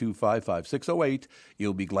 952-925-5608.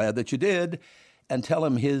 You'll be glad that you did. and tell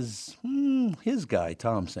him his guy,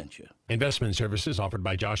 Tom, sent you. Investment services offered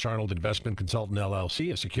by Josh Arnold Investment Consultant,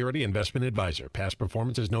 LLC, a security investment advisor. Past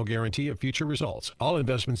performance is no guarantee of future results. All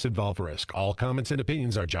investments involve risk. All comments and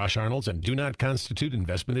opinions are Josh Arnold's and do not constitute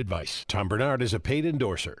investment advice. Tom Bernard is a paid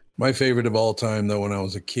endorser. My favorite of all time, though, when I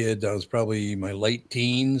was a kid, I was probably my late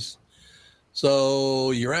teens.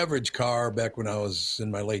 So your average car back when I was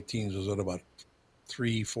in my late teens was what, about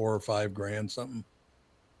 $3, $4, or $5 grand, something.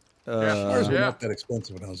 Cars were not that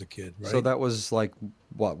expensive when I was a kid, right? So that was like,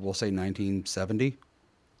 what, we'll say 1970?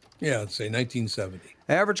 Yeah, I'd say 1970.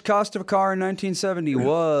 Average cost of a car in 1970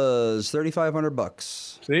 was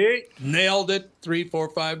 $3,500. See? Nailed it. 3, 4,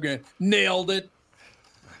 5 grand. Nailed it.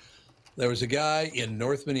 There was a guy in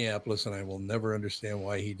North Minneapolis, and I will never understand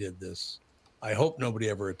why he did this. I hope nobody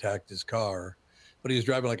ever attacked his car, but he was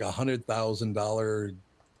driving like $100,000.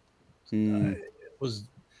 It was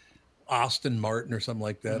Aston Martin or something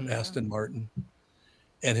like that, Aston Martin.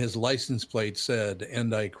 And his license plate said,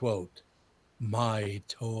 and I quote, "My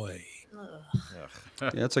toy." Yeah,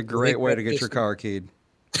 that's a great way to get your car keyed.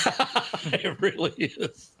 It really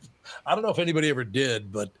is. I don't know if anybody ever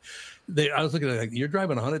did, but I was looking at it like, you're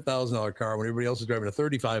driving a $100,000 car when everybody else is driving a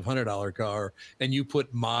 $3,500 car, and you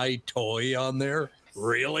put "My toy" on there.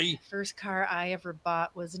 Really? First car I ever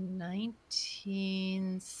bought was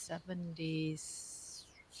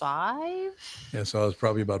 1975. Yeah, so I was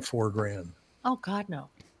probably about $4 grand. Oh God, no!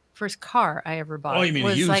 First car I ever bought. Oh, you mean a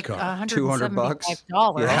was used like car?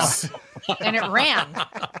 $175, and it ran.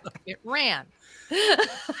 It ran.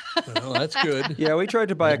 Well, that's good. Yeah, we tried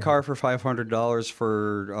to buy a car for $500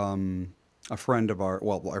 for a friend of ours.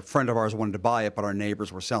 Well, a friend of ours wanted to buy it, but our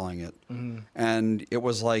neighbors were selling it, and it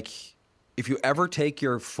was like, if you ever take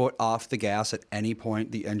your foot off the gas at any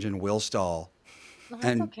point, the engine will stall.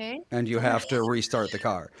 And you have to restart the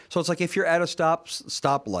car. So it's like if you're at a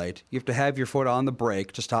stoplight, you have to have your foot on the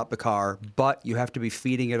brake to stop the car, but you have to be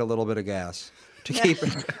feeding it a little bit of gas to keep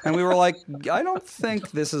it. And we were like, I don't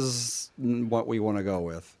think this is what we want to go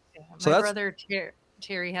with. Yeah, so my brother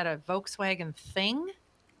Terry had a Volkswagen Thing.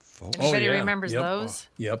 Anybody remembers those?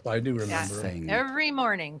 Yep, I do remember. Yeah. Every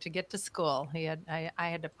morning to get to school, I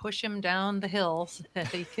had to push him down the hill so that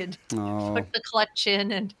he could put the clutch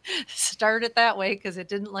in and start it that way because it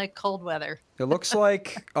didn't like cold weather. It looks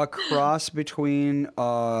like a cross between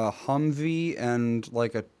a Humvee and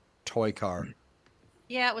like a toy car.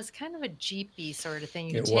 Yeah, it was kind of a Jeepy sort of thing.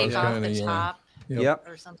 You It could take was off kinda, the yeah. top Yep.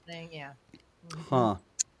 or something. Yeah. Huh.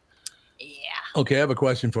 Okay, I have a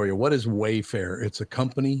question for you. What is Wayfair? It's a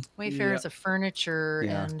company? Wayfair is a furniture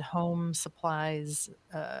and home supplies.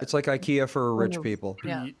 It's like IKEA for rich people.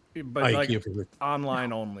 Yeah. But IKEA like for rich.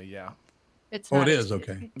 online only, yeah. It's Oh, not it is?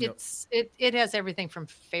 Okay. It has everything from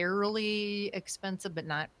fairly expensive but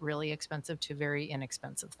not really expensive to very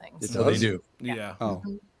inexpensive things. It So they does? do. Yeah. Oh,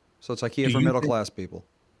 so it's IKEA Do for you middle think- class people.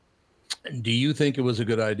 Do you think it was a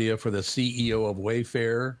good idea for the CEO of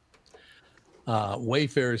Wayfair?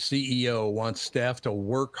 Wayfair's CEO wants staff to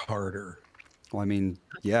work harder. Well, I mean,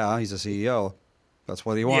 yeah, he's a CEO. That's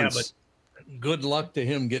what he wants. Yeah, but good luck to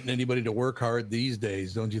him getting anybody to work hard these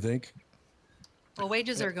days, don't you think? Well,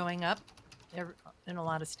 wages are going up in a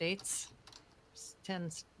lot of states.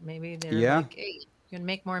 Maybe they're like, hey, you can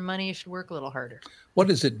make more money, you should work a little harder. What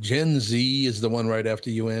is it? Gen Z is the one right after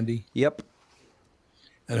you, Andy? Yep.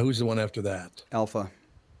 And who's the one after that? Alpha.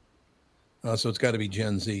 So it's got to be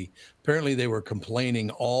Gen Z. Apparently, they were complaining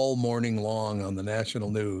all morning long on the national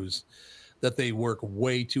news that they work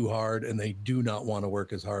way too hard and they do not want to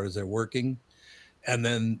work as hard as they're working. And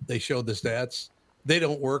then they showed the stats. They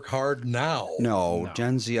don't work hard now. No,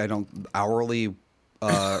 Gen Z, I don't, hourly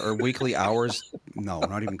or weekly hours. No,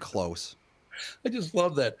 not even close. I just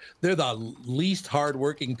love that. They're the least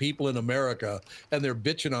hardworking people in America, and they're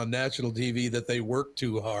bitching on national TV that they work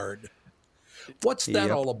too hard. What's that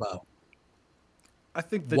all about? I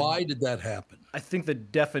think Why did that happen? I think the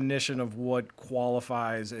definition of what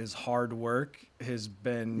qualifies as hard work has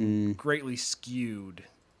been greatly skewed.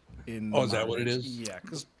 Is that what it is? Yeah.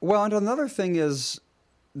 Well, and another thing is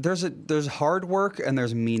there's hard work and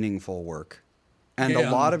there's meaningful work. And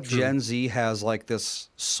a lot of Gen Z has like this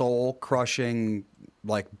soul crushing,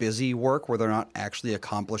 like busy work where they're not actually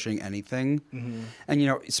accomplishing anything.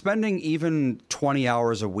 And, spending even 20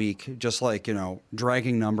 hours a week, just like,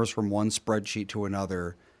 dragging numbers from one spreadsheet to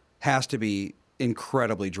another has to be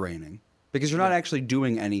incredibly draining because you're not actually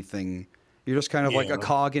doing anything. You're just kind of like a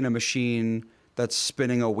cog in a machine that's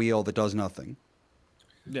spinning a wheel that does nothing.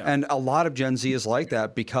 Yeah. And a lot of Gen Z is like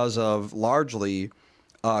that because of largely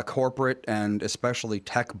corporate and especially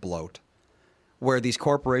tech bloat, where these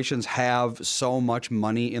corporations have so much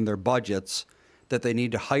money in their budgets that they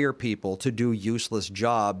need to hire people to do useless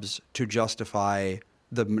jobs to justify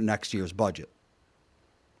the next year's budget.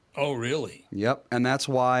 Oh, really? Yep. And that's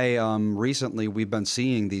why recently we've been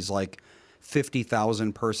seeing these like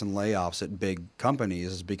 50,000 person layoffs at big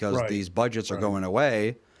companies, is because these budgets are going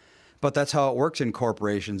away. But that's how it works in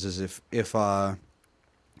corporations, is if I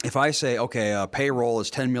say, okay, payroll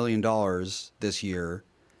is $10 million this year,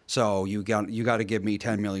 so you got to give me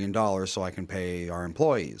 $10 million so I can pay our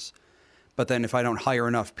employees. But then if I don't hire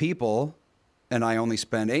enough people and I only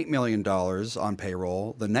spend $8 million on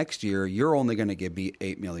payroll, the next year you're only going to give me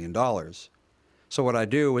 $8 million. So what I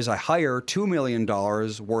do is I hire $2 million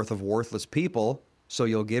worth of worthless people, so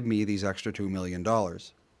you'll give me these extra $2 million.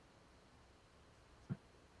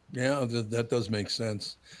 Yeah, that does make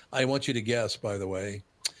sense. I want you to guess, by the way,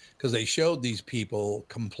 because they showed these people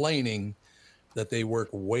complaining that they work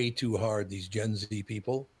way too hard, these Gen Z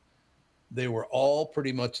people. They were all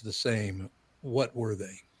pretty much the same. What were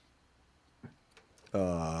they?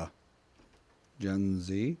 Gen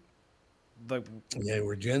Z? They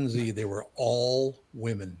were Gen Z. They were all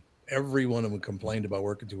women. Every one of them complained about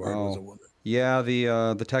working too hard was a woman. Yeah,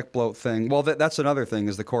 the tech bloat thing. Well, that's another thing,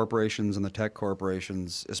 is the corporations and the tech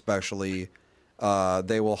corporations especially,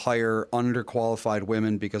 they will hire underqualified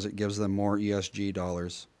women because it gives them more ESG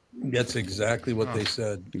dollars. That's exactly what they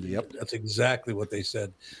said. Yep. That's exactly what they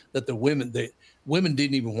said. That the women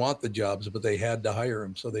didn't even want the jobs, but they had to hire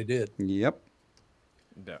them, so they did. Yep.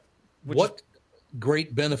 Yeah. What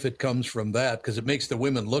great benefit comes from that? Because it makes the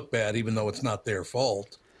women look bad, even though it's not their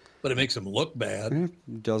fault. But it makes them look bad.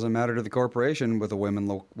 It doesn't matter to the corporation what the women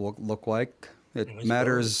look like. It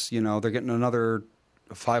matters, they're getting another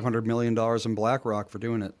 $500 million in BlackRock for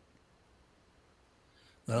doing it.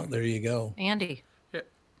 Well, there you go. Andy.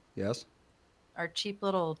 Yes? Our cheap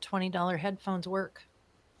little $20 headphones work.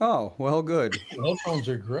 Oh, well, good. Headphones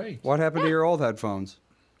are great. What happened to your old headphones?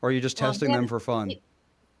 Or are you just testing them for fun?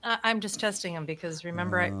 I'm just testing them because,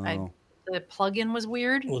 remember, the plug-in was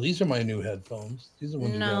weird. Well, these are my new headphones. These are the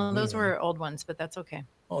ones. No, those were old ones, but that's okay.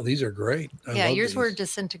 Oh, these are great. Yeah, yours were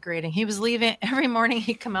disintegrating. He was leaving every morning.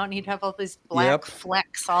 He'd come out and he'd have all these black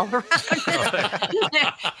flecks all around his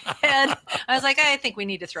head. I was like, I think we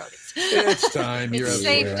need to throw these. It's time. It's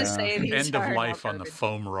safe to say these End of life on the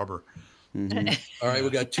foam rubber. All right, we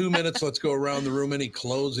got 2 minutes. Let's go around the room. Any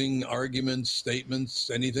closing arguments, statements,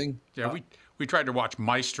 anything? Yeah, we tried to watch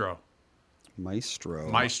Maestro.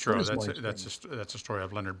 Maestro. That's a story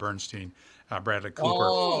of Leonard Bernstein, Bradley Cooper.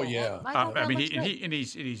 Oh yeah.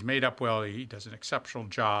 He's made up well. He does an exceptional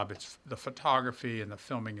job. It's the photography and the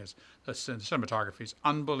filming the cinematography is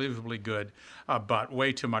unbelievably good, but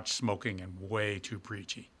way too much smoking and way too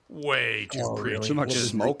preachy. Way too preachy. Too much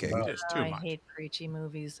smoking. Just too much. I hate preachy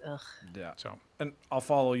movies. Ugh. Yeah. And I'll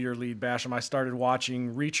follow your lead, Basham. I started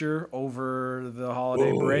watching Reacher over the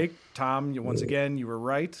holiday break. Tom, once again, you were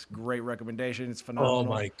right. Great recommendation. It's phenomenal. Oh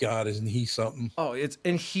my God, isn't he something? Oh,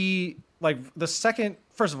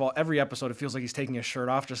 first of all, every episode it feels like he's taking his shirt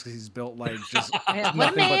off just because he's built like just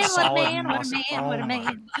nothing but solid muscle. What a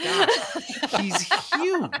man. He's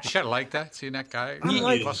huge. You gotta like that, seeing that guy.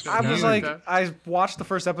 I watched the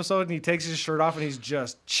first episode and he takes his shirt off and he's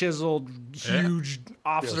just chiseled, huge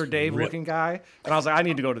Officer Dave looking guy. And I was like, I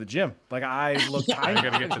need to go to the gym. Like I look tiny. I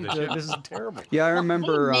gotta get to the gym. This is terrible. Yeah, I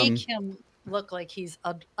remember. They make him look like he's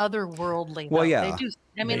otherworldly. Well, yeah. They do.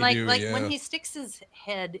 I mean, when he sticks his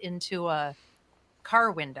head into a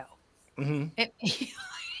car window, it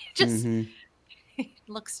just it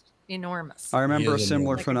looks enormous. I remember a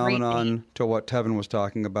similar phenomenon to what Tevin was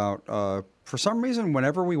talking about. For some reason,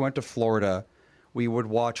 whenever we went to Florida, we would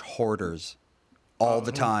watch Hoarders all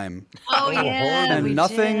the time. Oh, yeah. And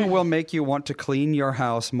nothing will make you want to clean your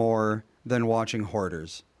house more than watching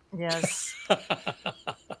Hoarders. Yes.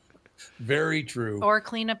 Very true. Or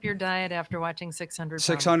clean up your diet after watching 600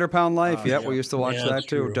 Pound 600-Pound Life. Yep, we used to watch that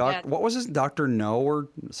too. True. What was his Dr. No or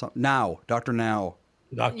something? Now, Dr. Now.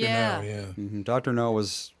 Dr. Now, yeah. Dr. No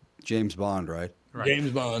was James Bond, right?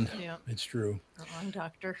 James Bond. Yeah. It's true. Wrong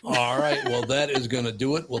doctor. All right. Well, that is going to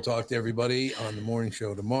do it. We'll talk to everybody on the morning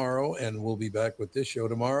show tomorrow, and we'll be back with this show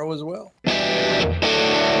tomorrow as well.